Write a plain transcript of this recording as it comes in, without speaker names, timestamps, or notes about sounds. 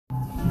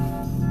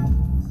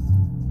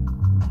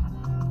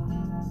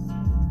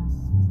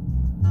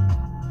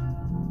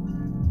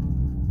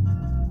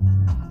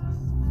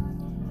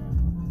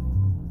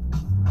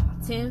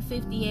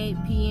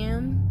10:58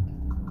 p.m.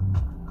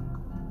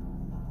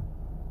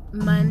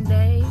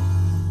 Monday,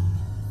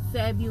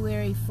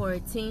 February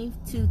 14th,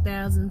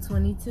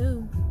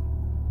 2022.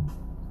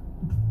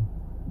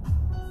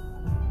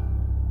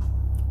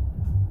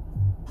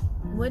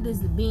 What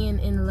does being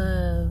in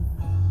love,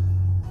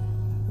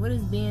 what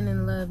does being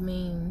in love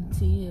mean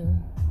to you?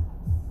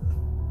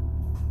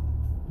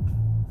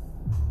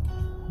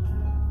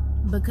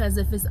 Because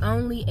if it's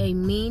only a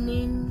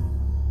meaning,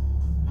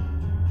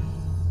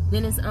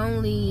 then it's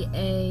only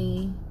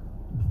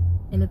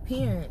an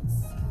appearance,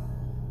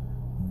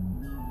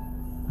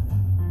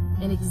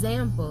 an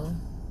example,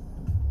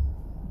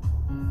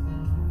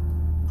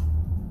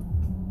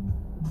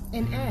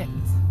 an act.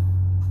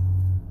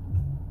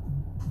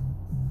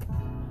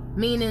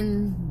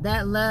 Meaning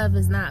that love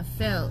is not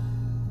felt.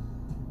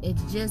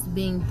 It's just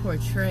being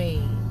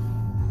portrayed.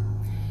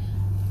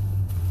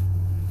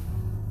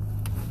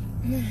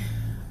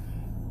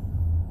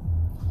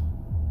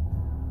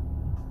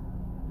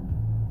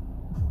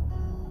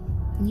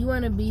 You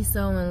want to be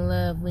so in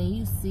love when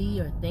you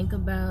see or think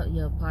about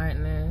your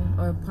partner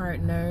or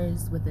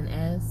partners with an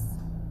S.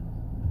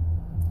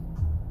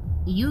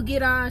 You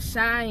get all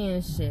shy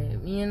and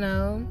shit, you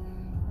know.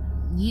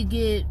 You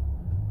get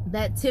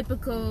that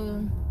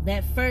typical,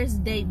 that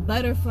first date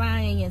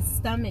butterfly in your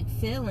stomach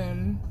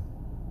feeling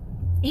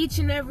each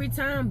and every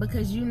time,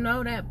 because you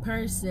know that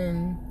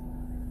person.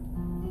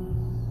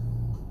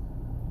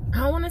 I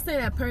don't want to say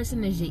that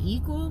person is your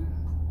equal,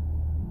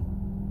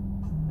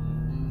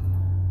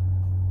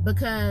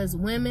 because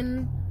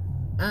women,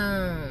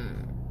 a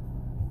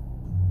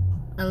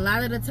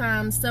lot of the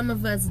time, some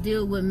of us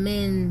deal with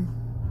men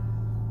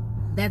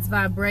that's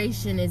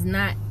vibration is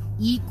not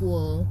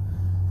equal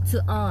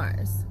to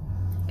ours.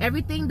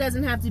 Everything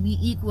doesn't have to be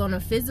equal on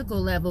a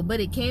physical level, but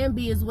it can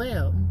be as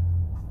well.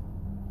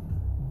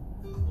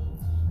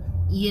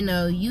 You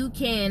know, you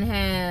can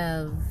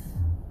have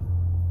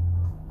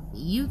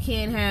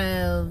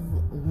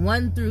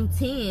 1 through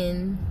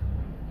 10,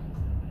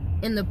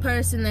 and the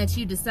person that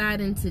you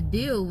deciding to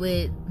deal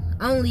with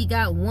only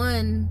got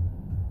 1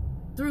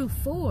 through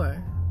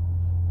 4.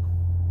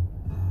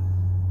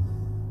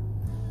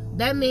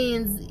 That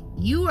means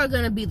you are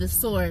going to be the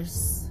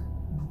source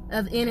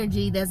of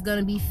energy that's going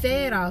to be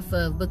fed off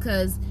of,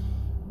 because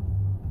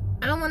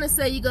I don't want to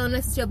say you're going to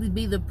necessarily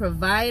be the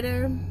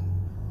provider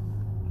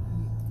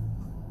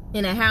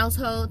in a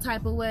household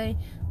type of way,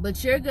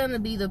 but you're going to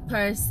be the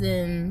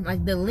person,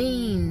 like the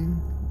lean,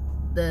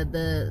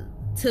 the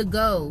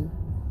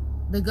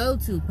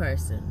go-to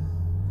person,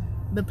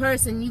 the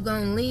person you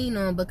going to lean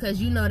on,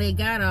 because you know they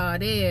got all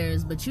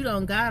theirs, but you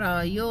don't got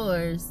all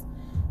yours,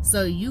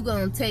 so you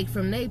going to take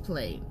from their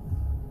plate.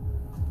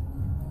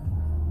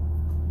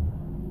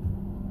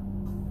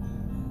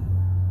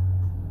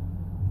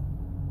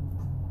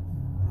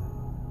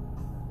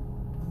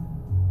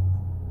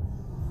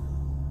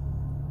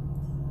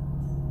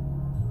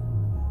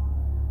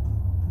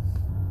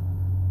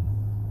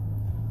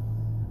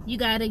 You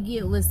gotta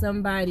get with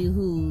somebody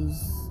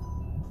who's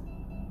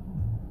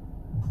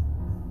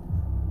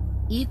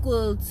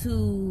equal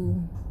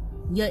to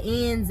your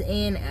ins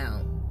and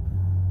out.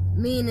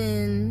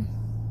 Meaning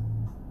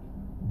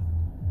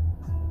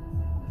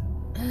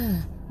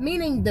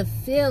the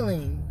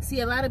feeling.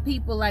 See, a lot of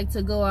people like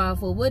to go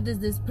off, well, what does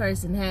this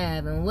person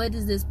have? And what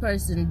does this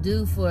person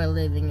do for a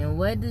living? And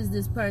what does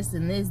this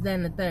person, this, that,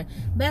 and the third?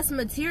 That's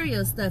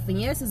material stuff.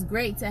 And yes, it's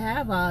great to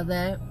have all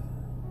that.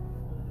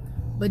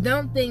 But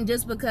don't think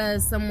just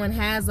because someone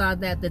has all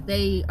that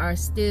they are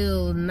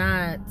still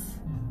not,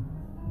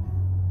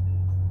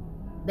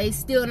 they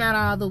still not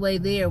all the way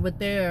there with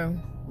their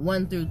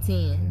 1 through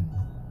 10.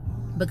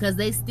 Because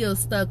they still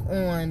stuck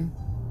on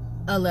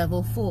a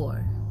level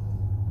 4.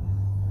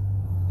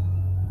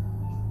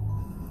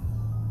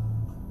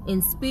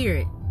 In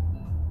spirit,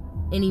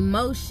 in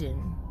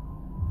emotion,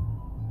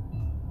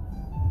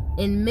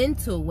 in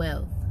mental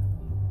wealth.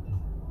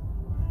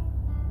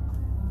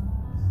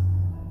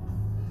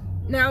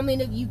 Now, I mean,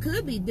 if you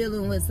could be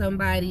dealing with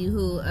somebody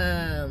who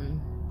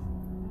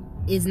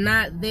is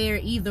not there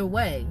either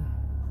way.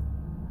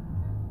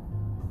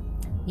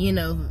 You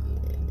know,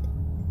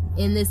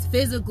 in this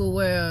physical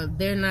world,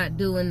 they're not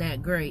doing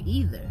that great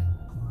either.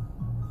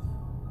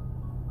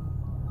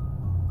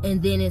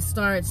 And then it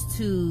starts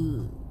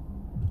to,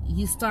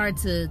 you start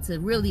to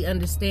really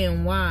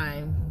understand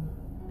why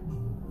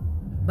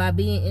by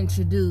being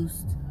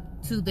introduced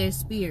to their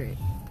spirit.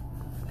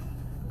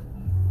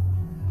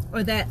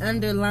 Or that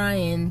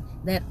underlying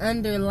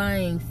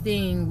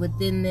thing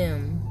within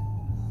them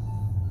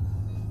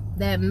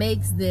that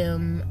makes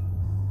them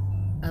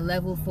a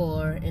level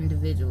 4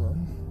 individual.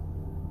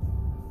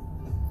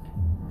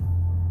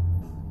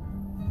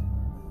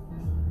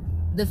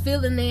 The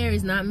feeling there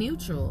is not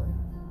mutual.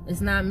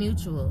 It's not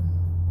mutual.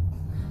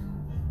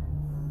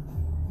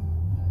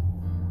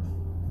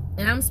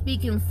 And I'm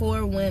speaking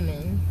for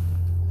women.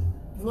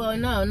 Well,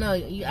 no,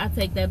 I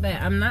take that back.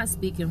 I'm not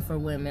speaking for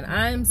women.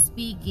 I'm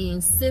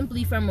speaking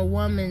simply from a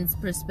woman's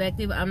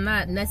perspective. I'm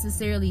not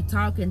necessarily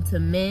talking to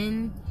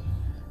men.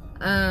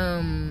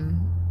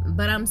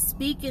 But I'm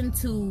speaking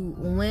to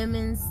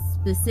women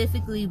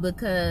specifically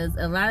because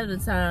a lot of the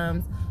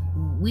times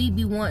we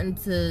be wanting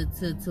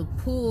to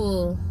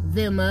pull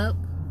them up,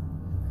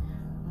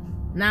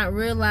 not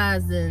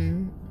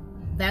realizing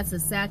that's a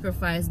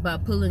sacrifice by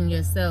pulling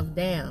yourself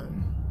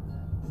down.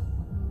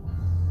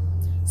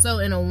 So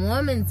in a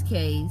woman's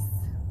case,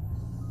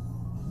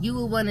 you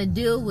will want to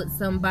deal with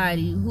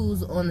somebody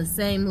who's on the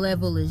same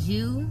level as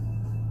you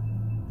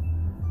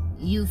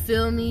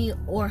feel me,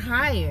 or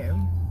higher.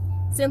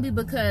 Simply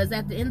because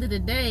at the end of the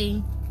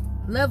day,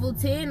 level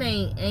 10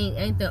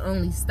 ain't the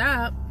only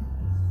stop.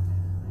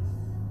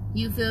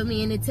 You feel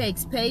me? And it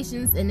takes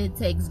patience, and it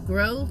takes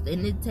growth,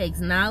 and it takes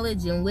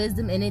knowledge and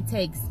wisdom, and it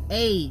takes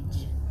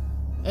age.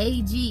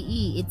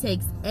 AGE, it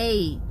takes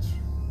age.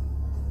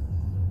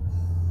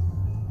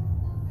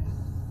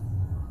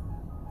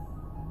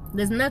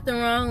 There's nothing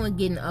wrong with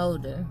getting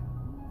older.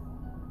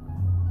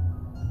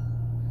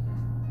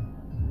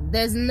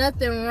 There's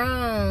nothing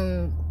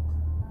wrong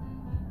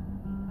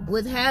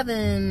with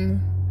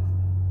having,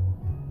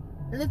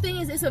 the thing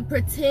is, it's a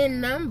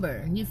pretend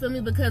number. You feel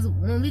me? Because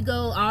when we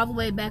go all the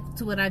way back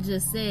to what I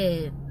just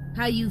said,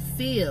 how you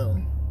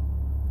feel.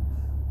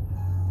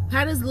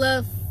 How does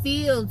love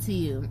feel to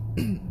you?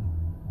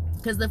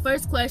 Because the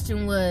first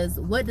question was,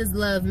 what does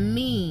love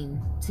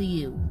mean to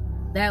you?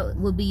 That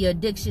would be your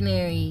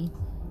dictionary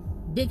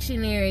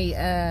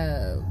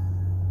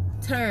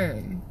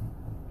term.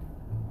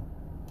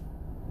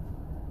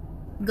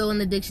 Go in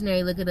the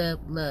dictionary, look it up,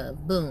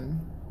 love.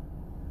 Boom.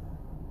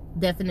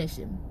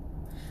 Definition.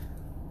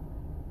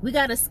 We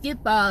gotta skip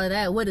all of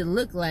that, what it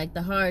looked like,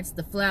 the hearts,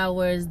 the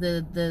flowers,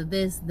 the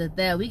this, the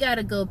that. We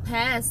gotta go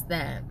past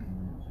that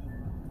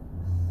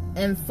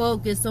and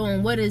focus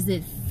on what does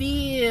it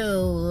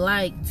feel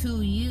like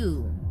to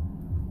you.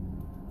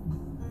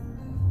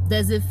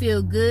 Does it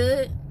feel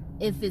good?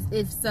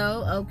 If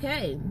so,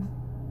 okay.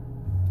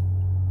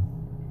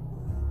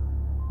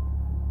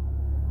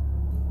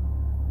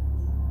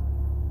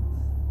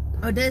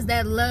 Or does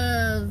that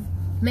love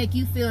make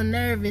you feel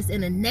nervous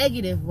in a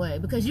negative way?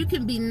 Because you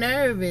can be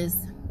nervous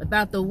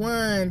about the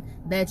one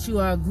that you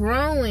are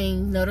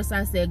growing. Notice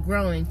I said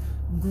growing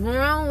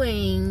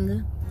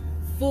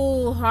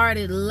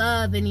full-hearted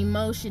love and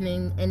emotion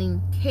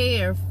and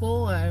care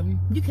for.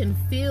 You can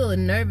feel a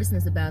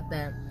nervousness about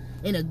that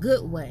in a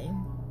good way.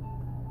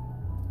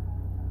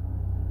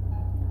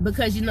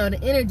 Because you know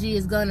the energy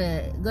is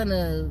gonna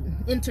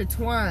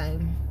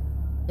intertwine,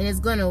 and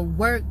it's gonna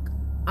work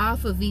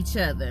off of each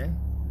other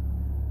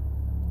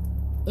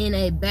in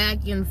a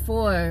back and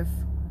forth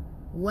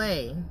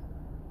way.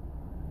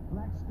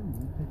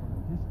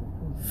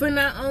 For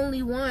not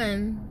only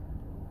one,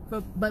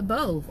 but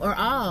both or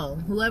all,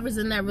 whoever's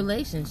in that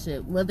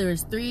relationship, whether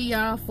it's 3 of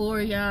y'all, 4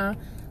 of y'all,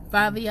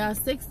 5 of y'all,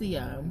 6 of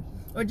y'all,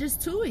 or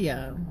just 2 of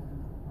y'all.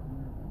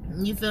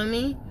 You feel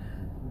me?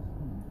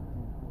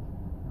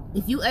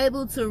 If you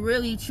able to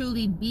really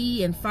truly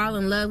be and fall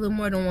in love with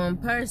more than one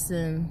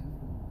person,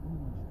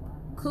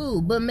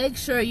 cool, but make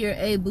sure you're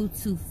able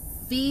to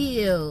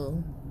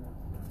feel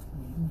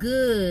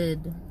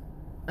good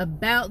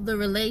about the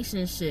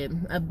relationship,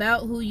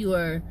 about who you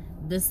are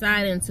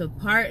deciding to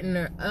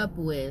partner up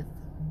with.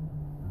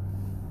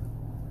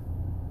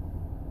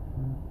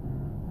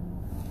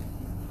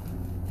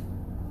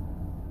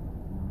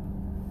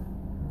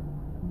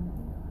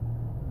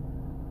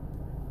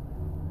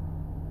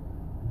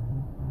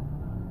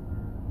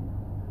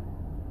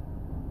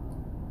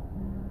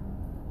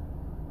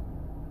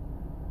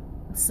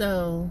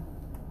 So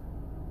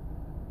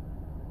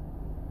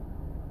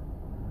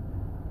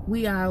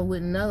we all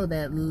would know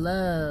that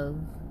love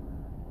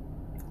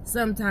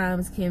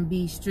sometimes can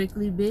be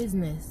strictly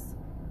business,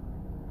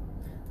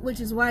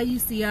 which is why you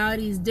see all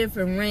these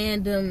different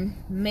random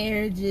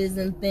marriages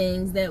and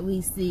things that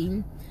we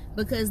see,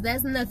 because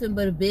that's nothing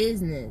but a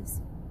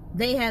business.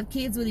 They have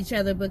kids with each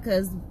other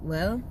because,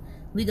 well,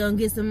 we gonna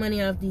get some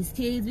money off these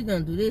kids, we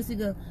gonna do this,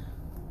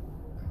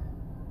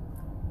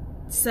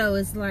 so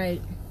it's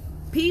like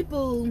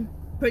people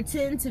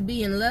pretend to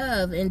be in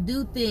love and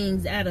do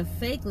things out of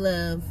fake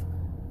love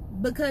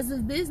because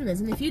of business.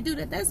 And if you do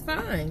that, that's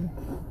fine.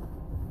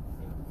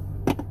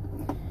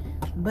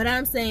 But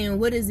I'm saying,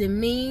 what does it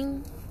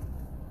mean?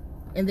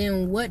 And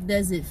then what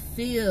does it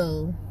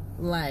feel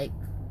like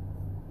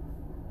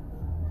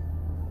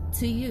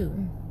to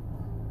you?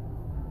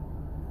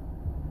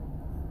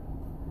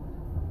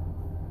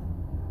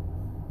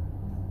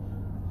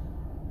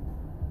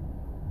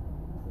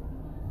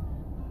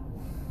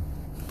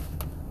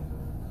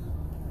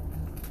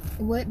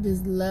 What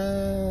does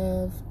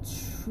love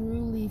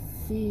truly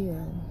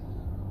feel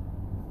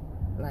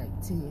like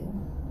to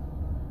you?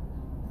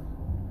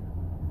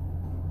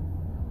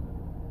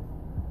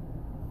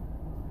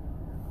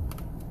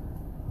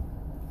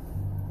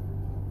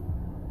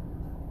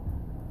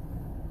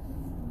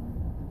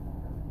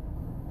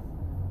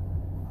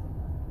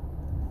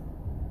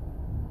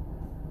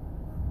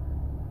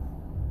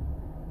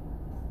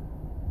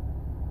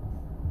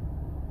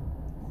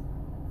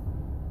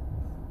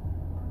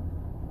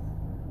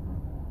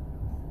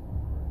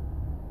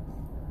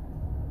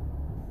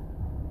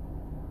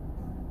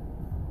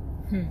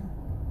 A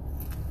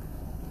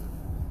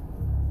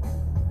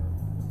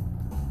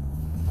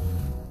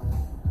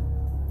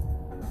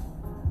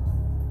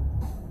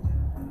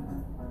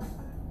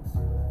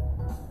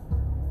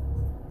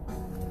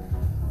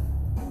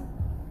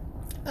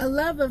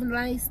love of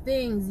nice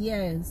things,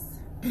 yes.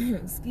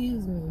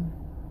 Excuse me.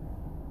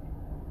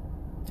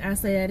 I'll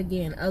say that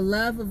again. A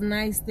love of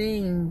nice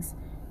things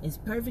is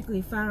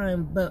perfectly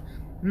fine, but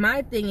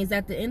my thing is,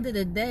 at the end of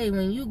the day,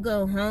 when you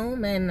go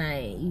home at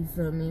night, you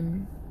feel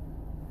me?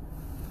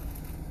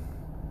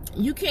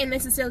 You can't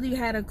necessarily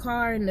have a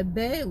car in the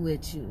bed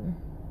with you.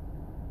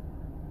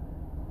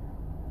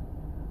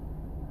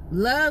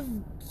 Love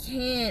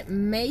can't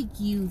make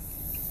you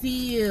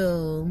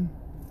feel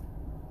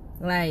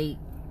like,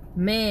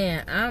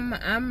 man,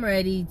 I'm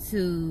ready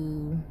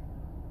to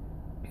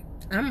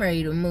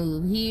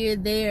move here,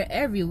 there,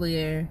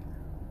 everywhere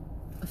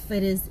for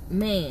this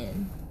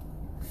man,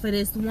 for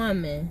this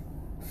woman,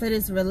 for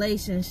this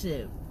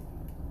relationship.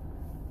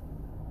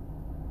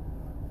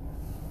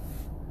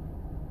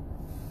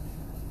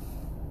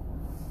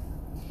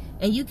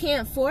 And you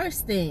can't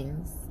force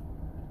things.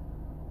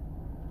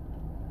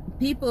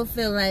 People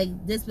feel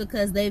like just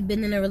because they've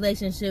been in a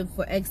relationship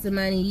for X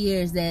amount of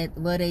years that,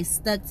 well, they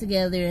stuck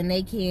together and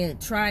they can't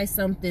try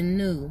something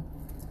new,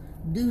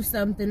 do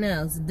something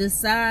else,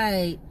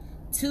 decide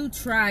to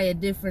try a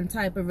different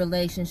type of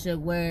relationship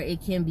where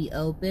it can be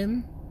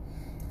open,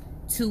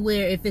 to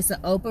where if it's an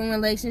open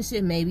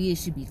relationship, maybe it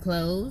should be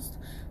closed,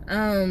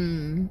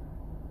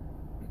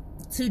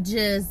 to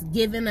just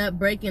giving up,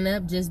 breaking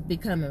up, just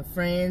becoming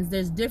friends.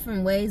 There's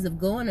different ways of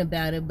going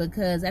about it,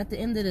 because at the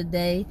end of the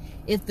day,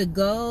 if the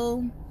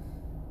goal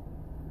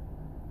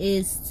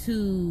is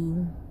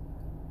to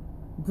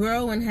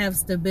grow and have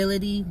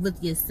stability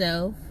with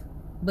yourself,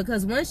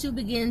 because once you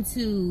begin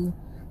to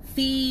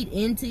feed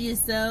into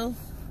yourself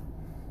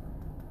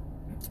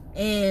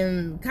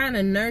and kind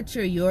of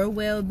nurture your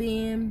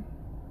well-being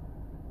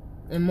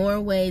in more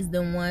ways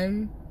than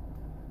one,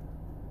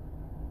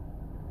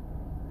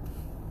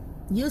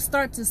 you'll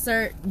start to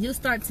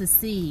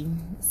see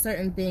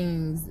certain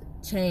things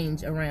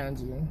change around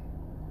you,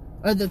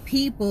 or the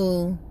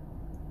people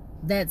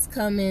that's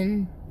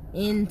coming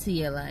into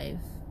your life.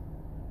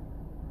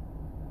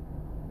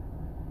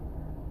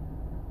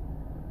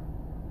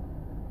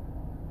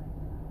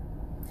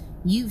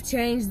 You've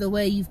changed the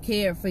way you've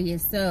cared for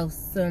yourself,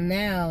 so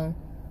now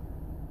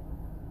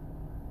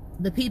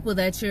the people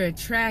that you're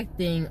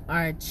attracting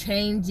are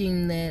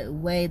changing the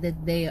way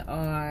that they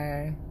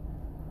are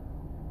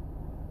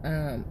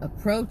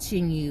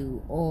approaching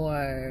you,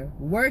 or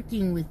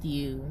working with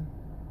you,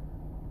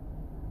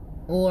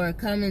 or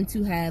coming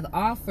to have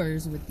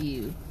offers with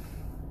you,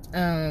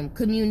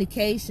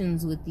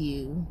 communications with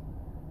you,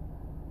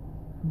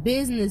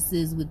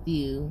 businesses with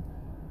you.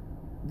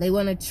 They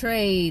want to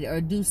trade or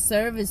do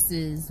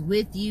services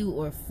with you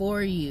or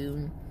for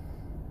you.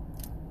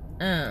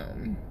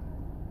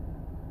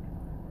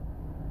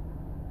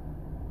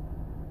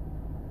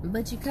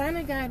 But you kind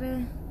of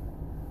gotta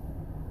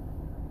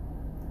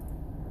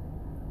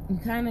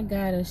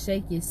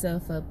shake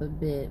yourself up a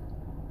bit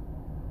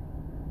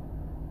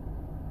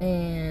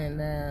and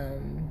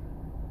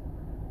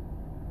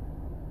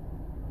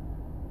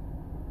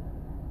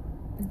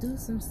do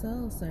some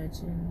soul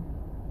searching.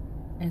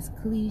 As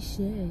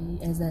cliche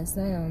as that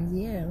sounds,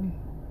 yeah.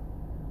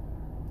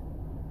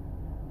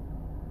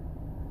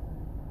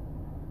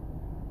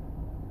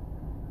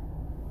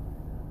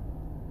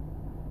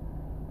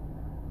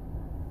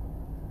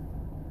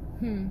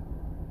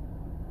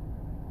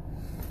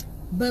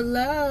 But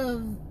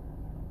love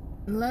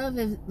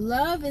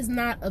is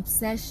not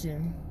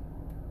obsession.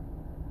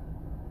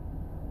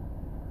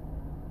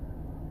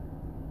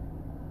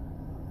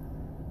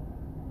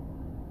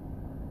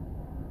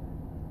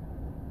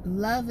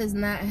 Love is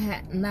not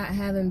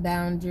having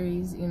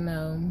boundaries, you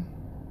know.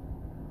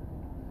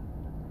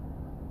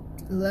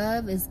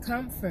 Love is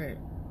comfort.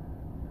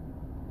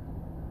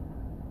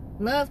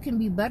 Love can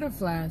be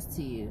butterflies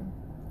to you.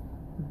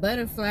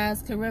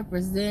 Butterflies can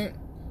represent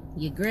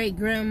your great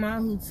grandma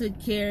who took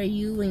care of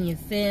you and your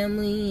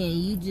family, and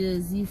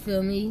you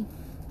feel me?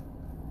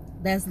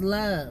 That's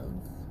love.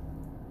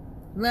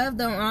 Love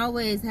don't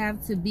always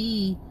have to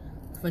be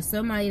for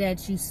somebody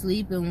that you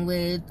sleeping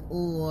with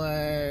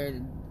or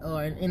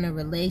in a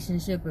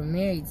relationship or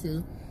married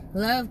to.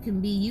 Love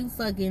can be you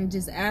fucking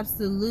just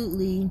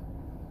absolutely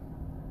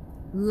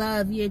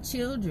love your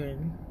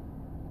children,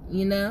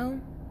 you know?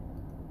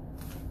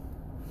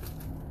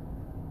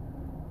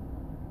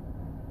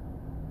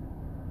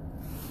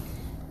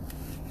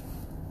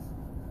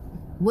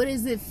 What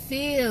does it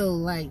feel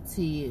like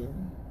to you?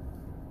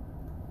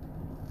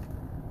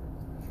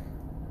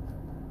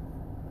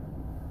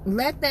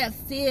 Let that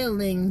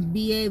feeling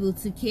be able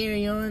to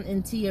carry on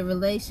into your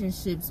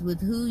relationships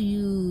with who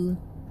you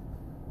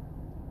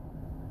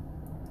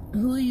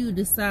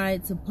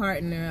decide to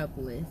partner up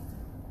with.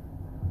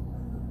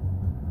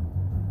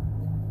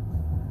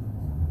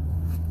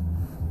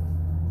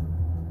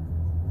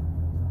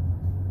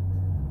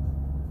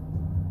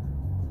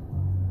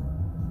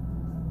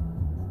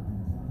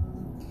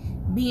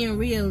 being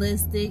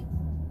realistic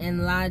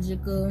and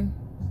logical,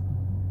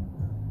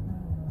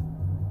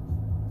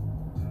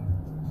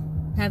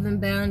 having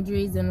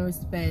boundaries and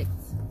respect,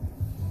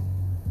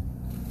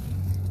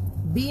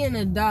 be an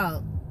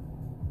adult.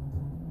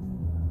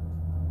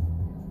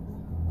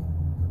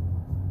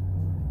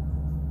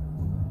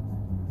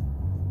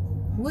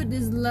 What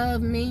does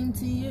love mean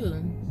to you?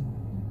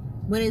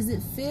 What does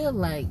it feel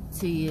like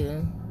to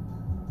you?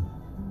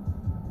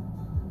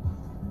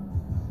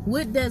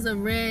 What does a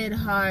red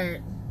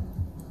heart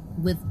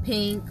with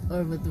pink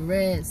or with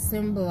red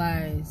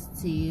symbolize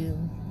to you?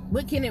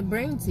 What can it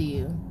bring to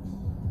you?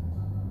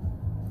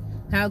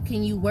 How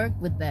can you work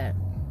with that?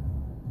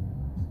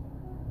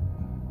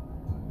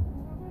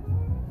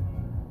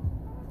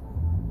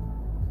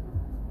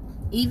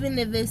 Even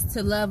if it's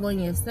to love on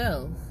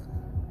yourself.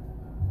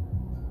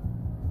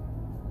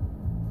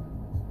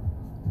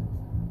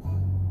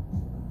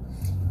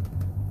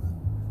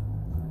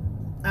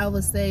 I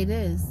would say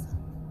this.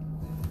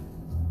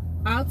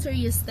 Alter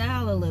your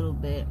style a little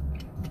bit.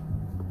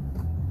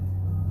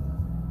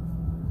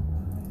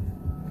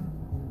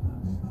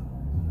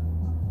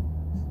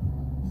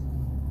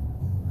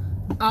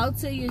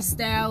 Alter your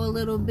style a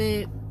little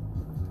bit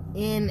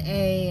in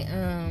a,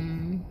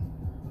 I'm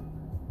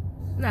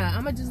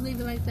gonna just leave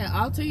it like that.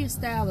 Alter your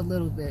style a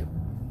little bit.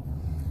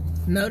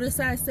 Notice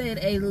I said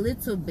a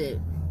little bit.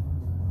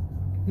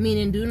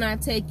 Meaning do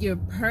not take your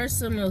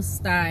personal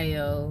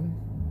style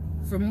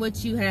from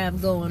what you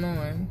have going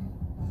on,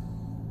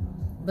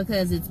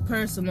 because it's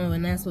personal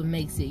and that's what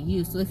makes it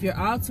you. So if you're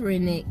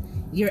altering it,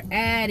 you're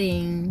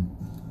adding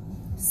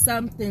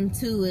something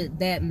to it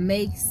that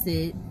makes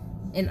it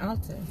an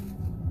alter.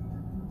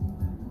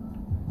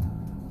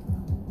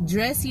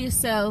 Dress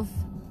yourself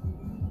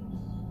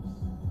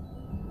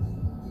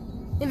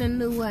in a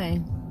new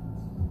way.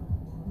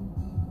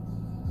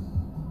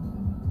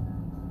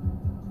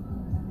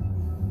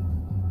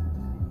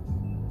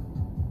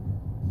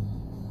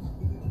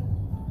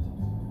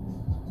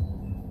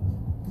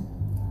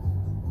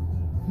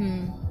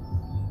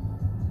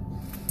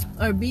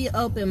 Or be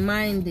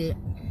open-minded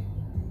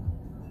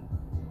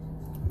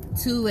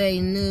to a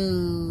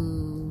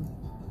new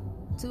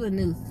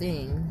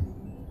thing.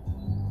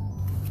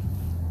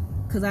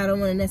 Because I don't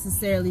want to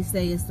necessarily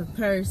say it's a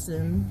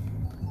person.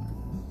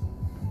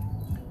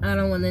 I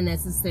don't want to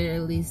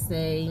necessarily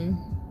say,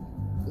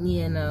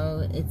 you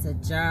know, it's a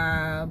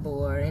job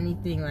or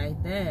anything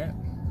like that.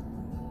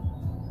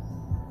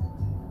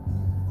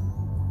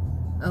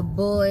 A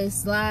boy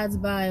slides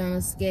by on a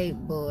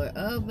skateboard.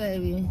 Oh,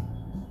 baby.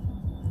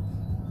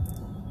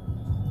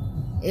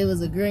 It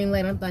was a green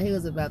light. I thought he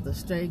was about to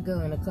straight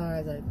go in the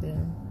car right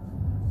there.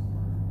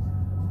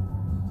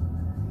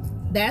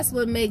 That's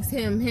what makes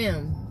him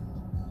him.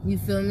 You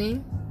feel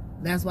me?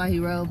 That's why he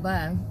rode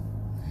by.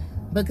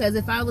 Because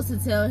if I was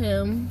to tell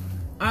him,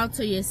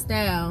 alter your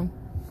style,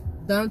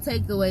 don't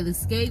take away the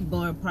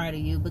skateboard part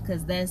of you,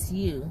 because that's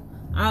you.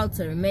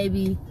 Alter,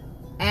 maybe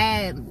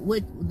add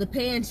with the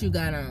pants you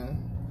got on.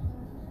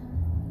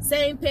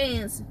 Same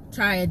pants,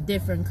 try a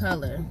different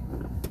color.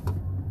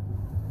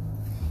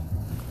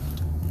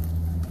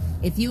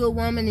 If you a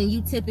woman and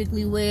you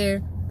typically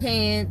wear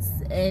pants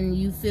and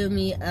you feel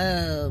me,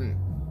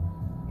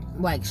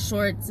 like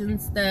shorts and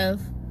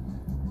stuff,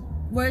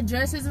 wear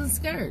dresses and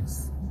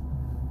skirts.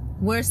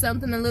 Wear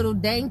something a little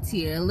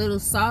daintier, a little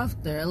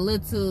softer, a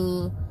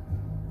little,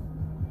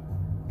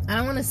 I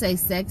don't want to say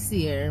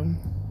sexier,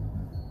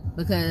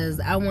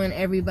 because I want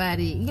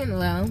everybody, you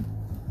know,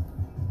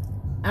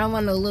 I don't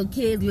want no little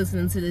kids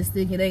listening to this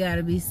thinking they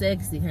gotta be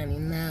sexy, honey.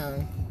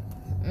 No.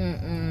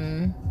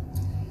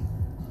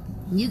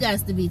 You got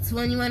to be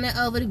 21 and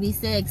over to be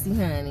sexy,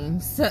 honey.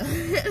 So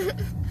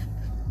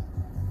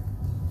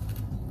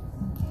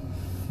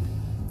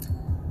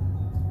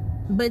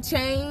but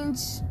change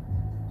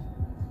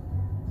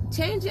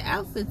your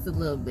outfits a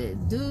little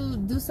bit.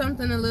 Do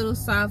something a little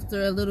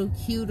softer, a little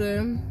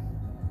cuter.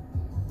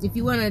 If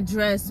you want to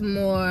dress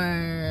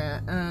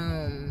more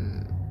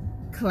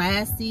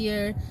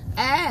classier,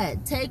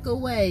 take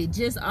away,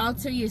 just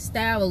alter your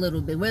style a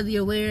little bit. Whether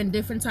you're wearing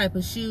different type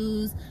of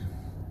shoes,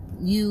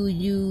 you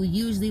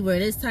usually wear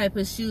this type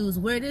of shoes,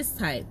 wear this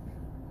type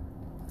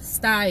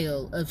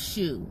style of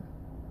shoe.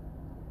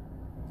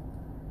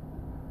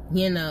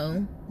 You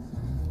know,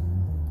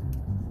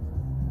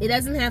 it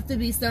doesn't have to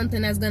be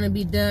something that's going to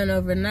be done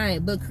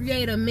overnight, but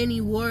create a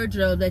mini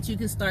wardrobe that you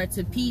can start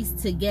to piece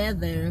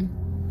together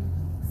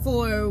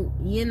for,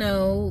 you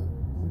know,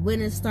 when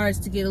it starts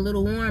to get a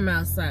little warm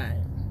outside.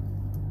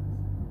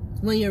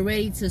 When you're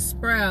ready to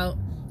sprout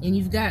and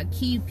you've got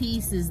key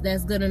pieces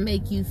that's going to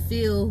make you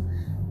feel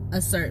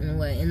a certain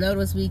way. And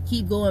notice we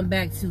keep going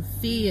back to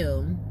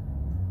feel.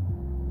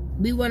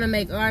 We want to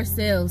make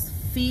ourselves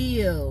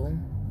feel.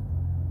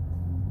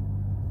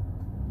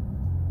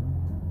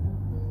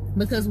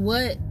 Because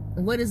what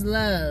is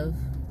love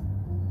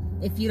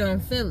if you don't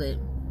feel it?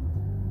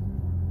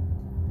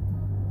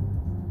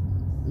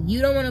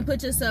 You don't want to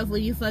put yourself where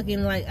you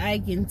fucking like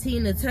Ike and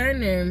Tina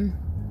Turner.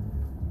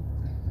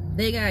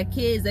 They got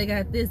kids, they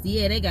got this,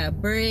 yeah, they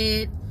got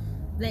bread,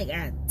 They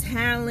got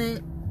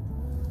talent.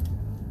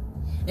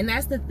 And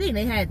that's the thing.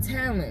 They had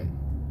talent.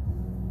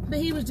 But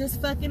he was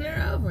just fucking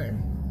her over.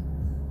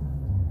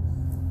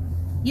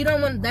 You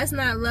don't want... That's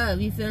not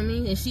love, you feel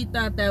me? And she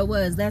thought that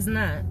was. That's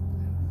not.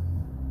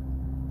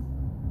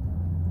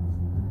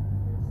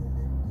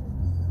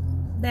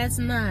 That's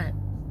not.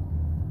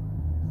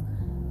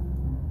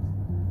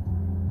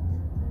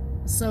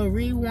 So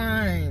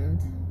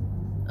rewind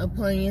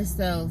upon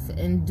yourself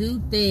and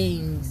do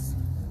things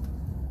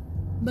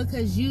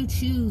because you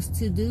choose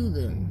to do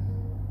them.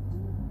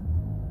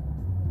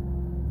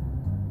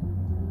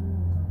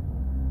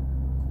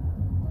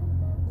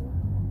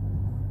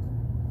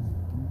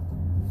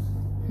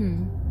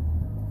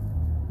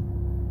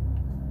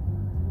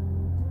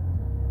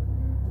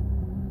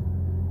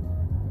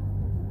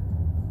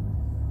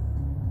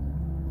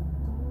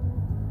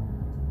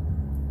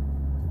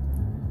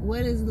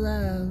 What is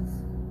love?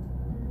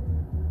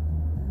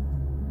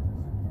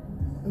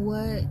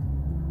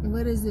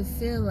 What does it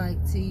feel like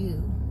to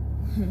you?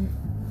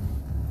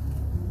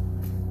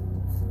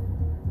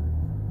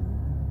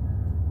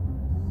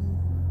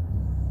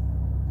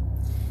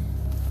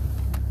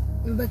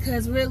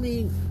 Because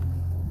really,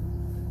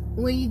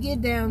 when you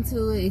get down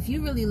to it, if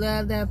you really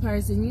love that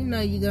person, you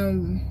know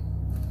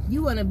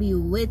you want to be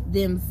with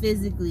them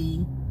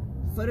physically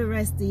for the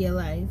rest of your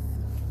life.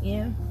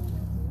 Yeah?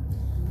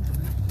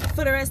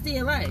 For the rest of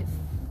your life.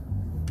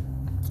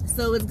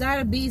 So it's got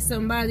to be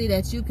somebody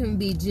that you can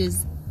be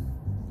just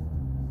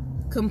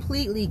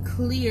completely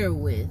clear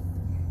with.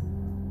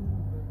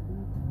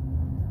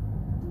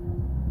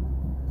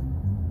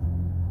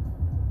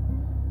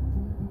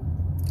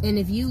 And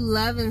if you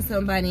loving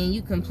somebody and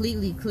you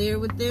completely clear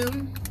with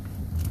them,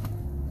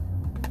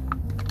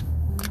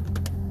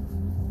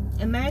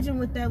 imagine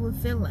what that would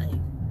feel like.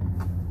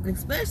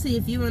 Especially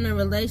if you're in a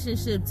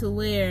relationship to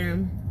where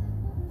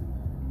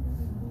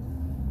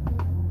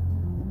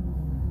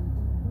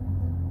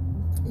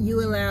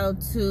you're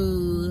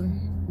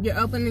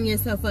opening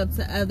yourself up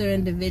to other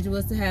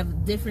individuals to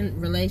have different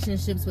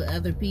relationships with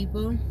other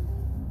people.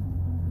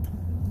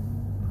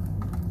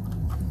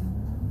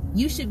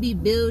 You should be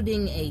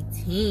building a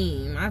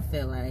team, I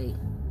feel like.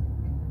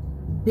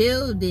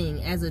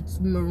 Building as a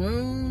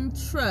maroon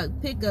truck,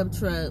 pickup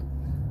truck,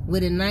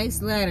 with a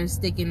nice ladder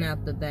sticking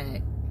out the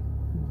back.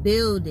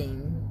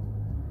 Building.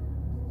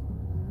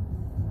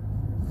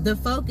 The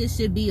focus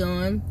should be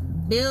on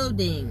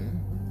building.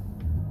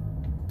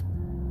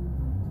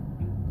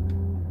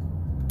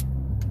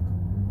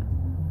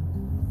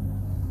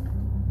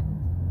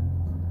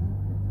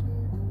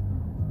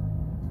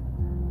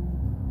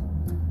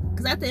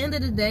 Because at the end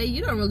of the day,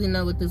 you don't really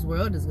know what this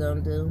world is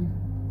going to do.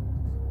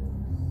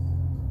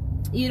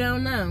 You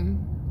don't know.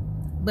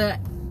 But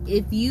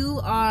if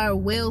you are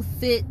well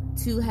fit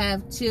to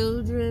have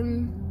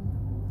children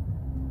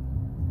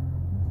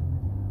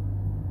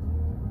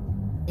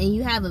and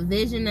you have a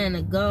vision and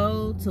a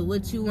goal to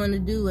what you want to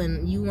do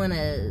and you want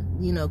to,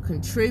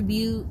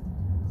 contribute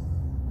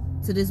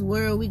to this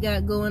world we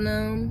got going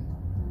on,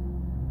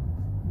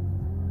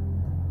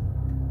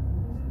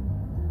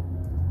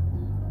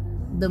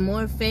 the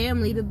more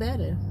family, the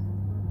better.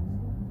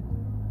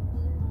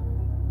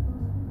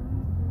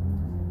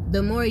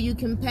 The more you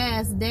can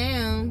pass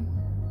down,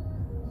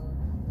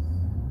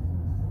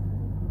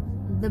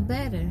 the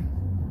better.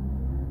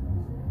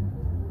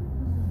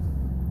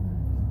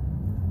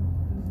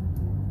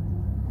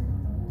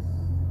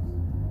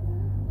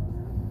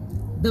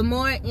 The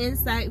more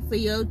insight for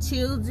your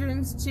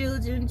children's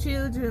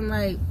children,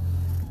 like,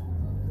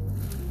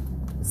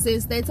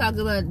 since they talk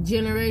about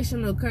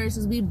generational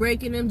curses, we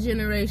breaking them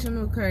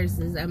generational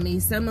curses. I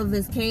mean, some of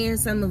us can,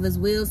 some of us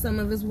will, some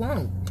of us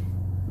won't.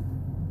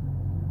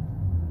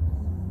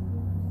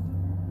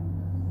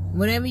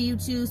 Whatever you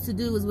choose to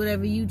do is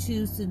whatever you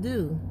choose to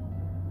do.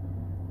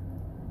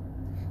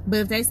 But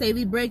if they say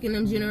we breaking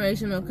them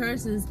generational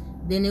curses,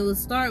 then it will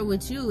start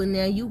with you, and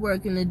now you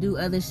working to do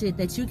other shit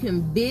that you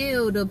can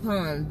build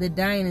upon the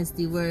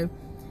dynasty where,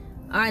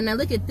 all right, now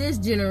look at this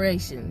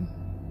generation.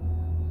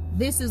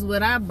 This is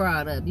what I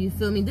brought up. You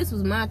feel me? This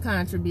was my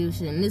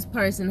contribution. This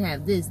person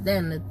had this, that,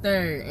 and the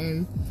third.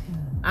 And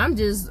I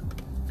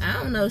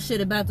don't know shit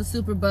about the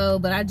Super Bowl,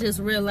 but I just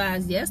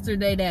realized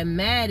yesterday that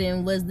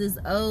Madden was this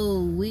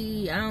old,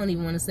 I don't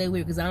even want to say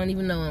weird because I don't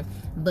even know him,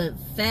 but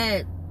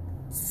fat,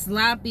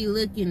 sloppy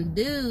looking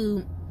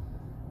dude.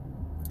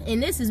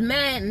 And this is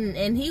Madden,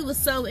 and he was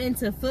so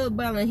into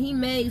football, and he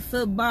made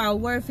football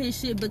worth his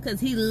shit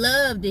because he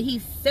loved it. He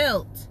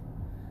felt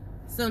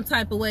some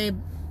type of way.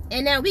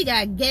 And now we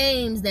got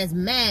games that's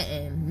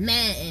Madden.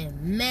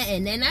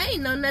 And I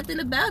ain't know nothing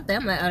about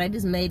that. I'm like, oh, they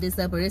just made this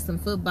up, or there's some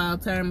football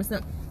term or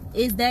something.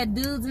 It's that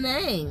dude's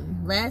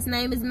name. Last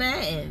name is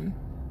Madden.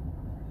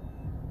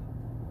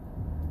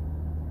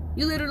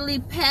 You literally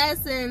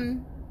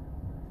passing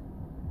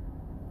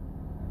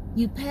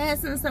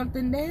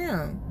something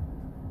down.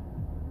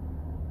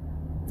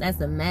 That's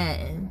a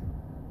Madden.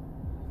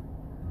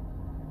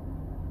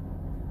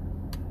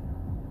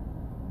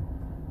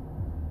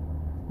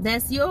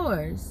 That's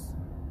yours.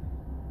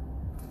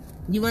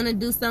 You want to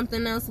do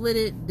something else with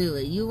it? Do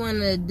it. You want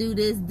to do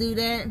this, do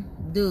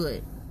that? Do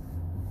it.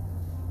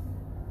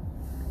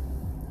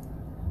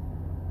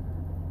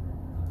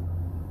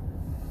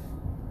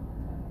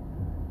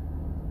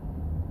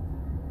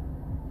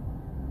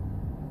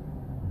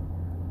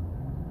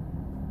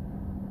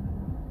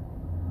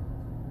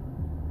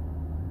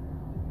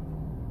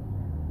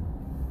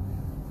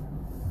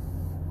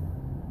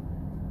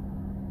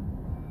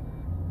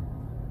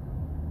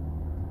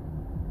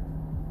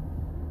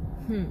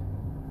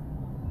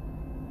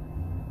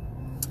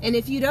 And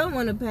if you don't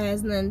want to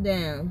pass nothing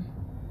down,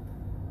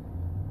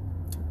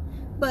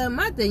 but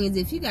my thing is,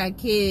 if you got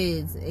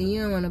kids and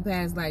you don't want to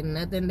pass like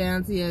nothing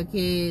down to your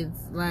kids,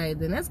 like,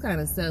 then that's kind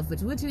of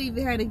selfish. What you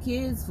even had the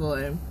kids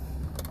for?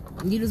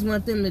 You just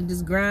want them to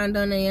just grind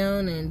on their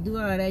own and do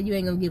all that. You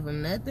ain't gonna give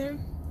them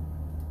nothing.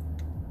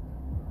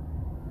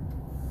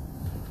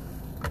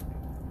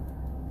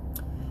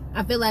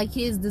 I feel like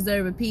kids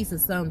deserve a piece of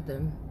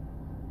something.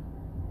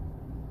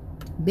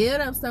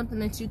 Build up something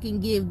that you can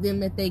give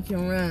them that they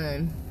can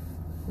run.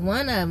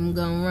 One of them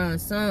gonna run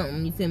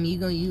something. You feel me?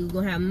 You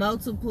gonna have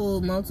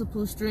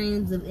multiple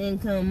streams of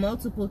income,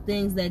 multiple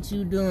things that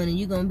you doing, and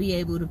you gonna be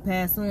able to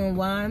pass on.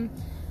 Why?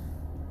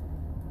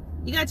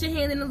 You got your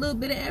hand in a little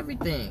bit of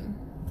everything.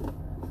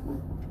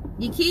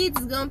 Your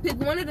kids is gonna pick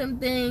one of them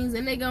things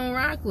and they gonna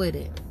rock with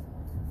it.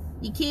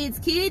 Your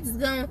kids is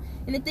gonna.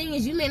 And the thing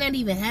is, you may not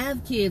even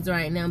have kids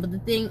right now, but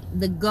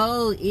the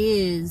goal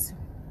is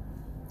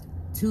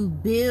to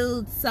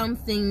build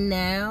something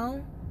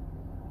now.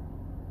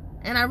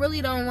 And I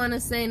really don't want to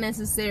say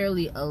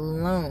necessarily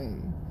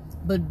alone,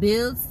 but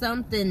build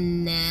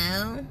something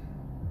now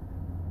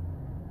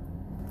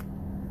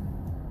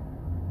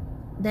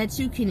that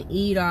you can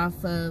eat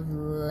off of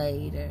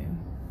later.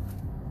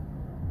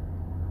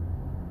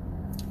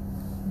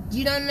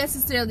 You don't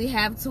necessarily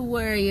have to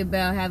worry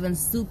about having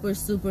super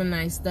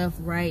nice stuff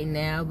right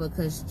now,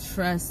 because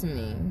trust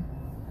me,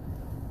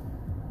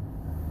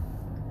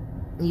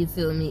 you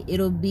feel me,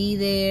 it'll be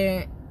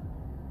there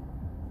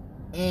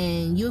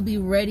and you'll be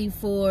ready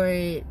for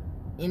it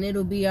and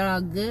it'll be all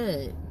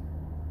good.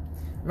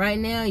 Right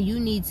now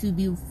you need to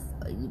be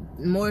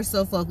more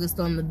so focused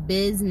on the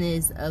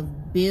business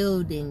of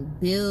building.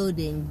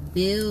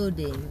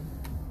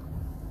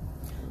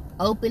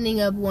 Opening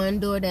up one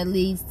door that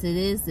leads to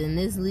this, and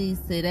this leads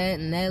to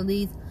that, and that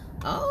leads...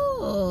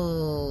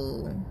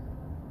 Oh.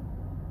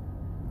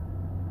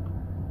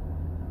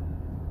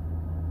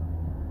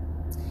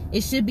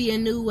 It should be a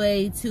new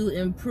way to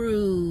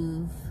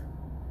improve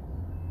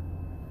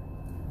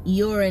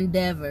your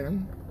endeavor.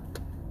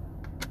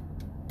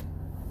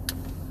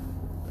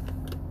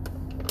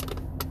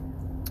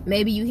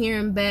 Maybe you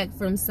hearing back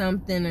from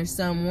something or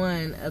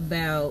someone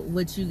about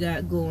what you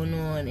got going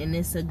on, and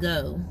it's a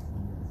go.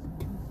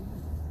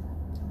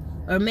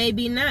 Or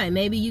maybe not.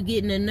 Maybe you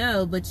getting a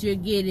no, but you're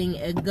getting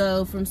a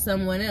go from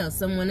someone else.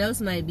 Someone else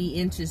might be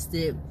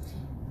interested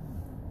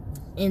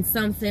in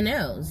something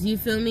else. You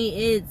feel me?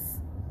 It's...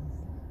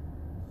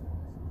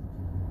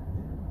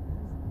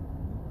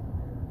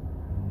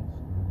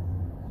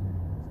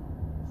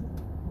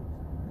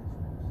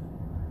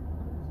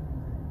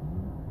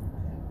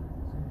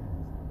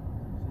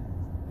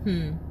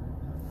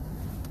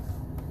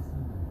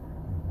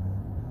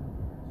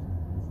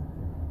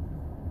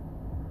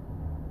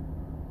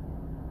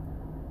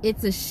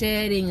 It's a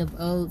shedding of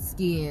old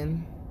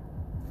skin.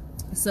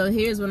 So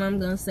here's what I'm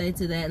going to say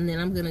to that, and then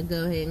I'm going to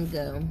go ahead and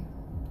go.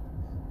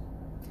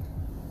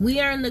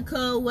 We are in the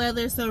cold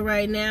weather, so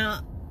right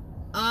now,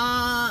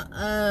 all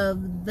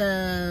of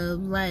the,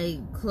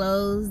 like,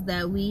 clothes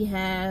that we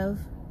have,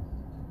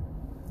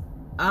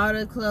 all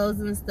the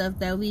clothes and stuff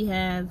that we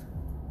have,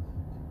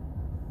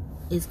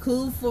 is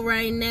cool for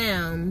right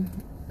now.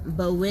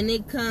 But when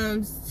it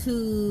comes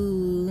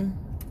to...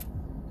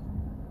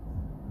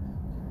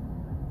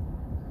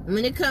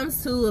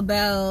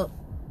 about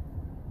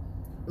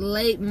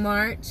late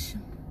March,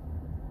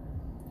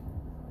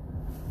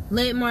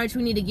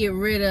 we need to get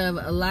rid of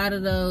a lot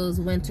of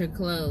those winter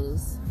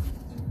clothes.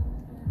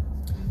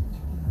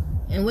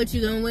 And what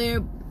you're gonna wear,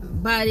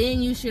 by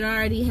then you should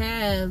already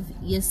have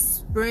your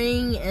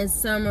spring and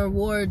summer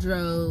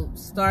wardrobe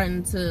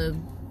starting to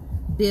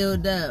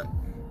build up.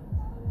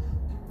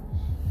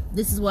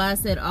 This is why I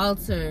said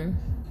alter.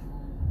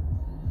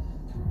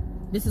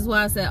 This is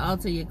why I said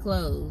alter your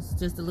clothes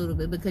just a little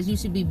bit, because you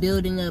should be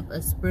building up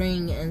a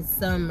spring and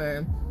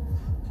summer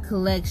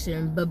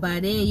collection. But by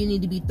then you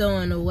need to be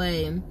throwing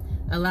away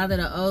a lot of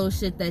the old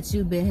shit that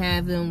you've been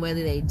having,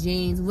 whether they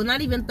jeans. Well, not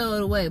even throw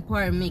it away,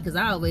 pardon me, because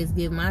I always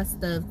give my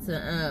stuff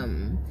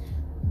to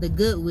the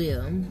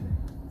Goodwill.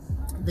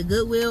 The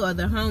Goodwill or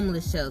the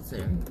homeless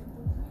shelter.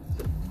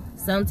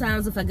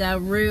 Sometimes if I got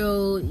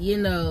real, you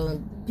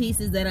know,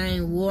 pieces that I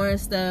ain't worn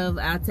stuff,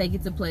 I'll take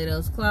it to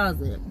Plato's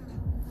Closet.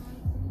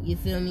 You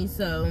feel me?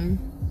 So,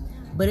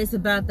 but it's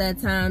about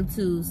that time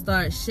to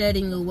start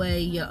shedding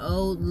away your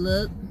old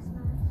look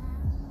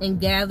and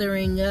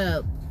gathering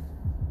up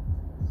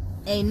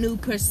a new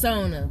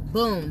persona.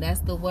 Boom, that's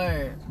the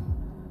word.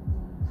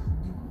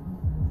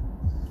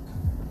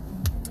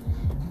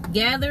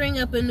 Gathering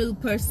up a new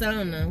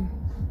persona.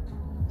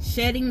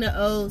 Shedding the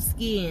old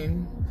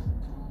skin.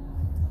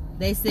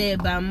 They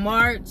said by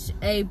March,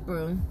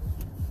 April.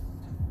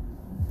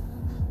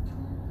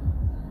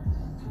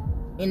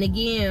 And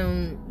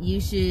again,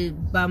 you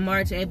should, by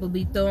March, April,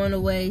 be throwing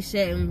away,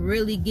 shedding,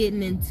 really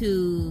getting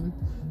into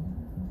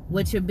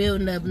what you're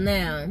building up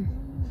now.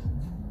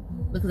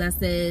 Because I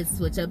said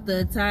switch up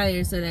the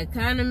attire. So that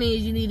kind of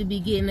means you need to be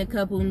getting a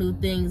couple new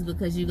things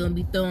because you're going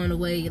to be throwing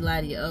away a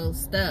lot of your old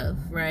stuff,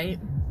 right?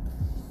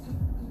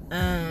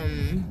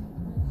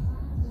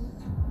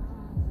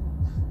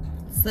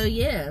 So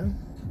yeah.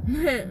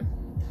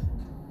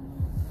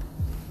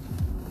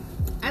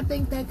 I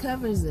think that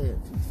covers it.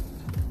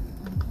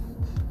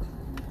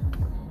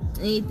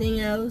 Anything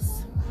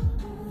else?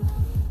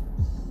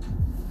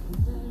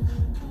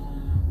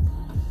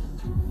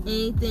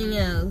 Anything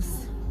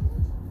else?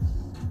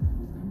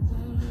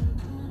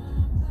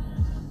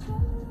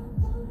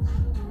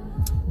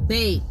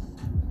 Bait.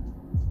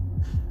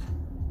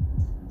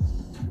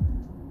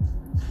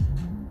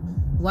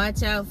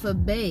 Watch out for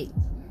bait.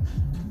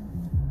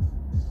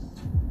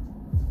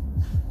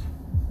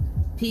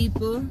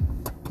 People.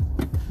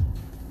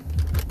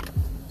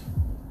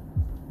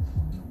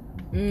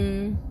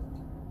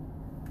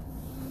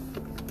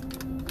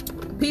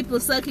 People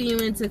sucking you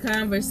into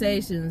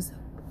conversations.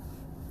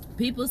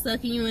 People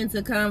sucking you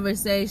into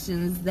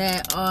conversations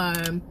that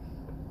are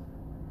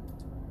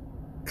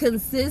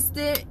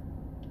consistent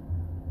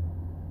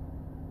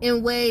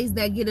in ways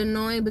that get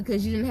annoying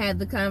because you didn't have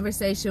the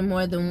conversation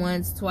more than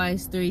once,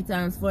 twice, 3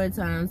 times, 4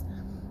 times.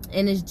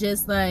 And it's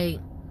just like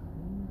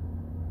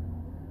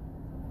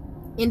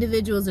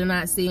individuals are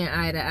not seeing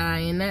eye to eye,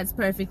 and that's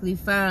perfectly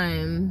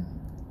fine.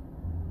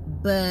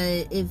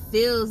 But it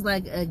feels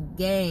like a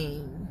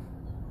game.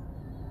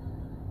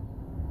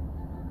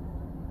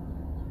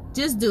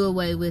 Just do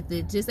away with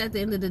it. Just at the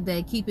end of the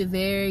day, keep it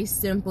very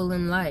simple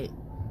and light.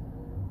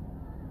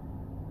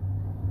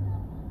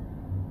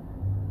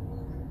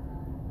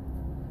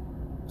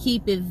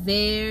 Keep it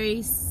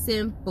very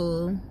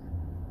simple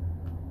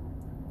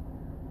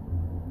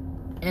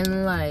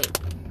and light.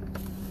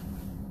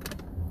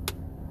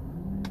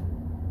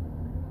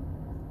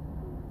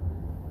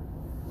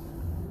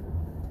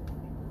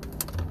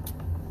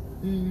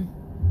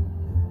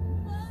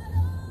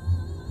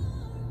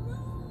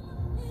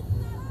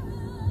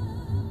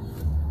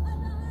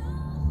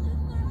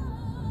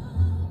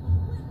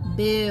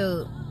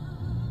 Build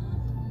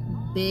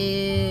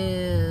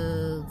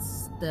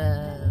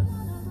stuff.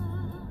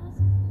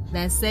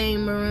 That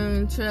same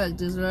maroon truck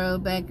just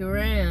rolled back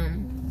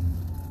around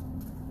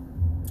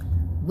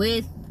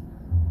with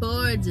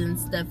boards and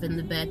stuff in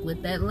the back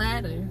with that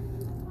ladder.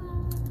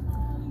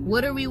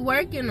 What are we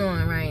working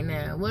on right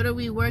now? What are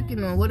we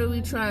working on? What are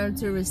we trying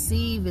to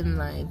receive in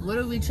life? What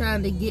are we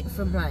trying to get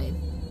from life?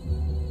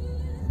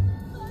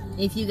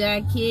 If you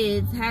got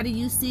kids, how do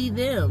you see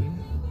them?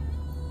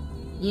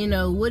 You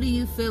know, what do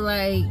you feel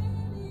like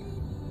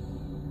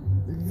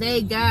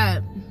they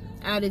got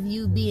out of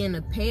you being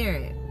a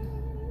parent?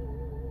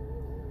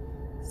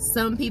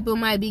 Some people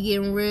might be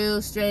getting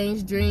real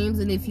strange dreams,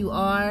 and if you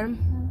are,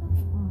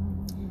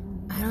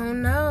 I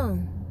don't know.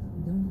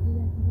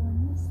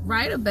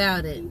 Write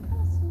about it.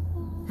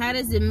 How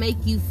does it make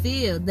you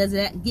feel? Does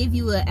it give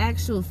you an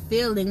actual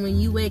feeling when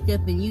you wake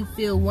up and you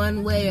feel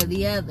one way or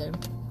the other?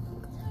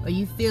 Or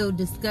you feel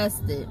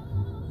disgusted?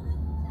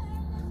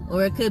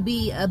 Or it could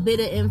be a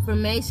bit of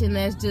information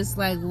that's just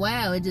like,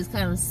 wow, it just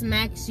kind of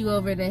smacks you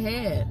over the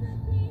head.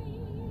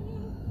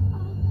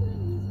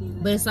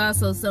 But it's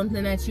also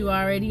something that you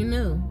already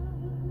knew,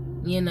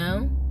 you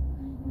know?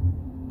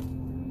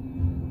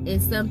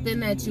 It's something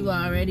that you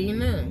already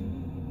knew.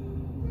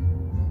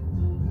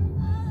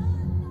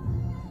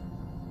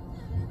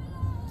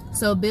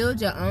 So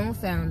build your own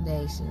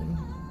foundation.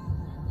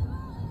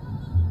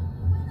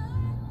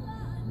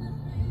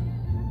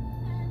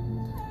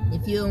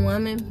 If you're a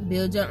woman,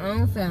 build your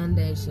own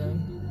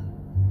foundation.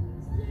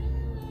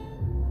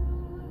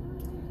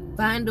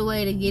 Find a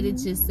way to get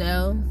it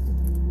yourself.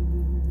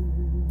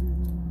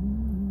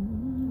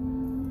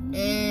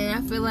 And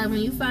I feel like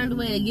when you find a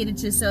way to get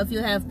it yourself,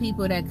 you'll have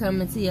people that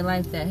come into your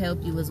life that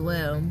help you as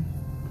well.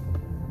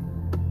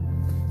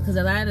 Because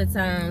a lot of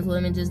times,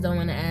 women just don't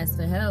want to ask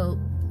for help.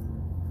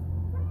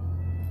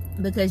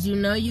 Because you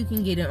know you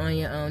can get it on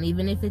your own.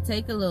 Even if it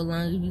take a little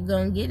longer, you're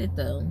going to get it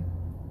though.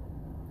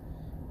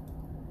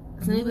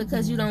 Simply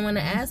because you don't want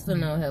to ask for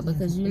no help.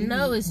 Because you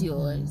know it's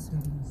yours.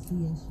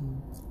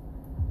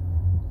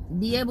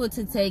 Be able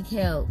to take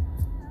help.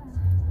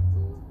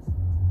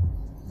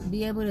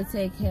 Be able to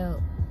take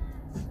help.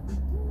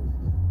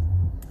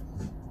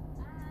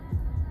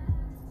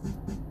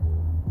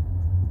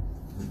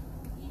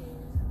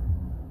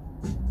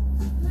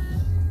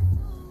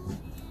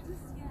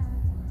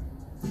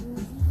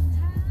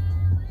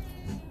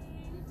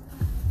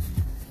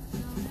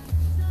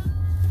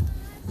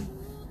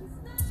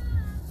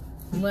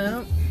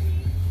 Well,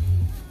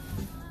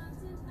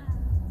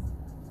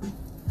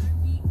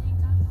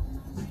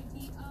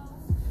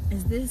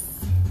 is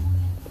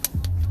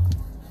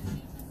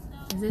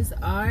this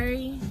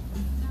Ari?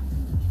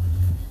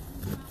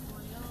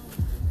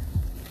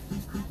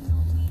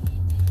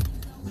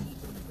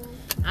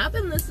 I've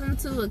been listening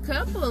to a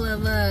couple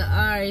of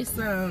Ari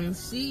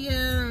songs. She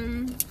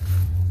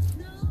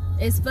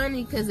it's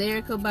funny because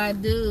Erykah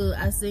Badu,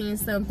 I seen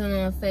something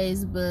on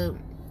Facebook.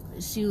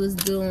 She was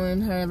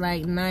doing her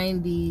like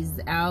 90s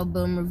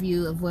album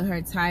review of what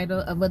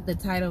the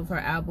title of her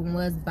album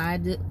was,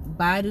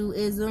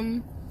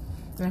 Baduism.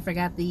 I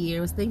forgot the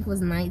year. I think it was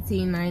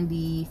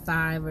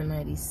 1995 or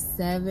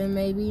 97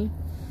 maybe.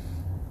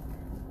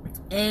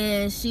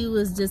 And she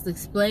was just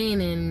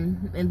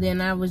explaining, and then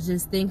I was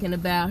just thinking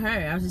about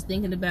her. I was just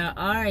thinking about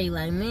Ari,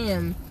 like,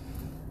 man,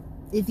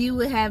 if you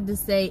would have to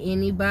say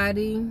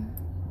anybody,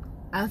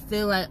 I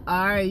feel like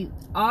Ari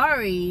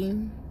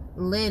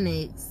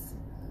Lennox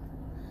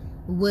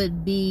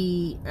would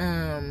be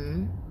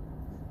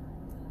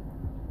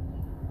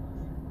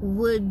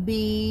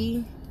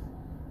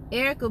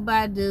Erykah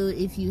Badu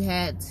if you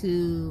had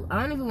to, I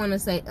don't even want to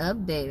say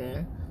update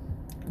her,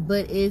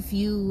 but if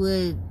you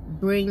would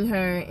bring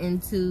her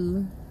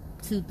into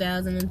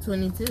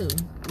 2022.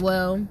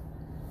 Well,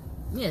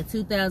 yeah,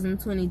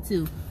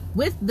 2022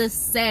 with the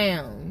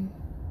sound.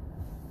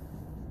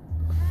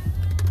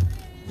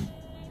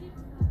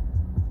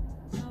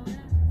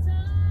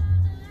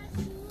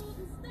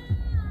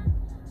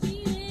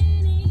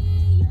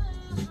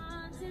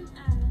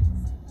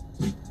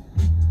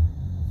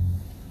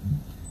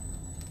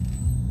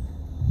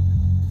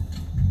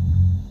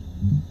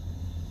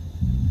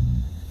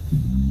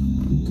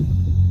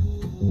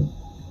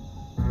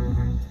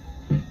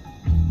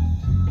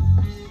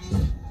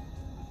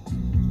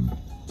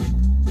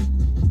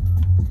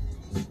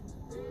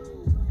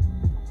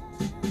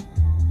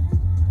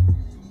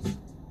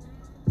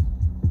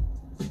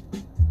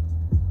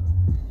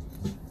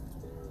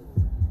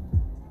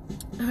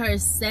 Her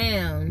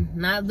sound,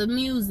 not the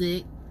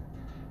music,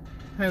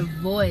 her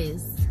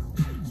voice.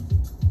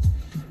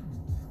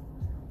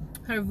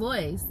 Her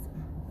voice.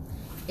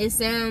 It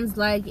sounds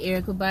like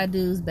Erykah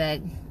Badu's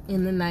back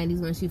in the 90s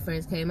when she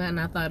first came out, and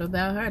I thought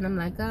about her and I'm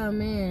like, oh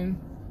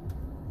man.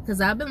 Because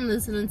I've been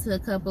listening to a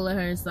couple of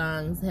her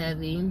songs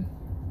heavy.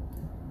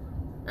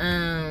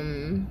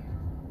 I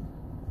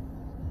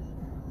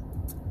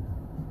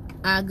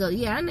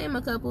name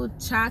a couple.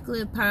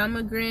 Chocolate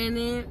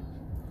Pomegranate.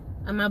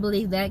 I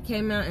believe that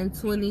came out in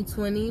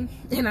 2020,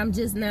 and I'm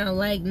just now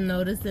like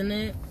noticing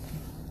it.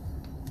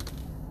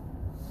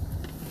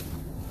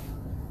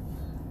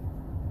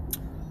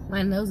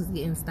 My nose is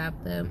getting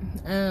stopped up.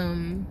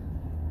 Damn,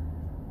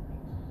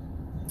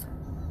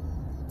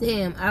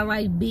 I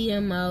like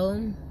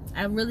BMO.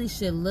 I really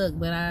should look,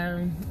 but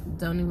I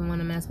don't even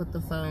want to mess with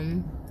the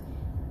phone.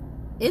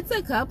 It's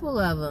a couple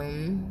of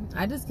them.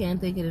 I just can't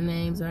think of the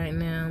names right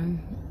now.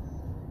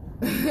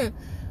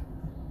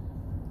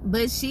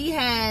 But she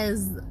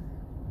has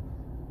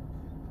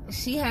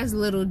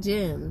little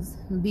gems,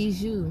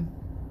 bijou.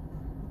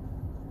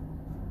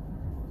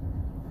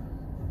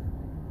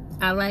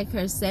 I like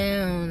her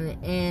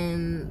sound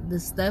and the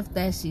stuff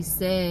that she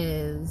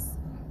says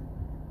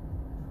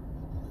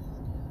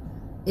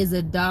is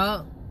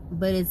adult,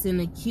 but it's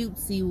in a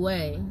cutesy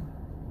way.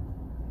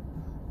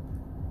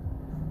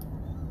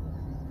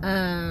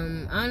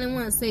 I don't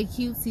want to say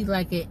cutesy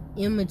like an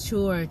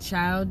immature or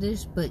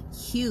childish, but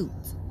cute.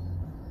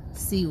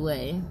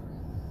 Way.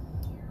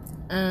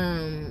 I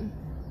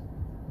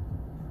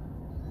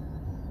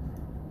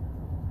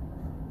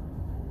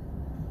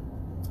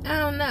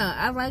don't know.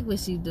 I like what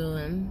she's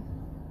doing.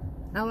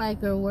 I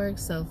like her work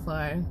so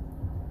far.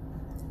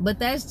 But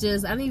that's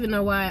just, I don't even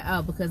know why.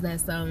 Oh, because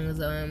that song was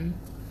on.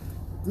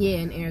 Yeah,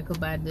 and Erykah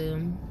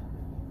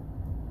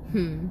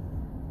Badu.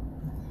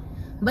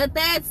 But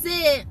that's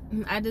it.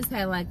 I just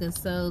had like a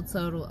so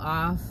total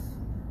off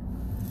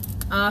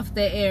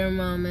the air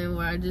moment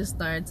where I just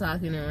started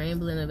talking and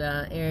rambling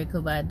about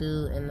Erykah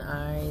Badu and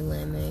Ari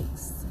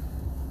Lennox.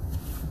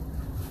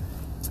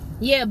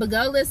 Yeah, but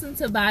go listen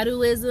to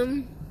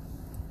Baduism.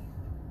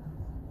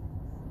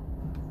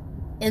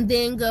 And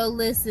then go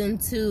listen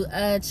to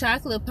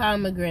Chocolate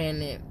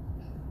Pomegranate.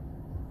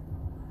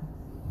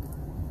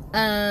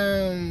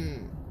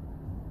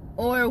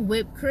 Or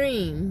Whipped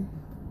Cream.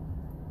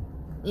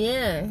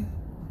 Yeah.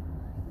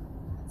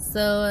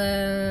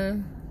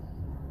 So,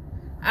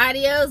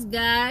 adios,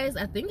 guys.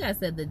 I think I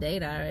said the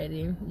date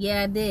already.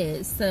 Yeah, I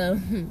did. So,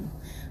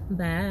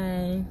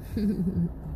 bye.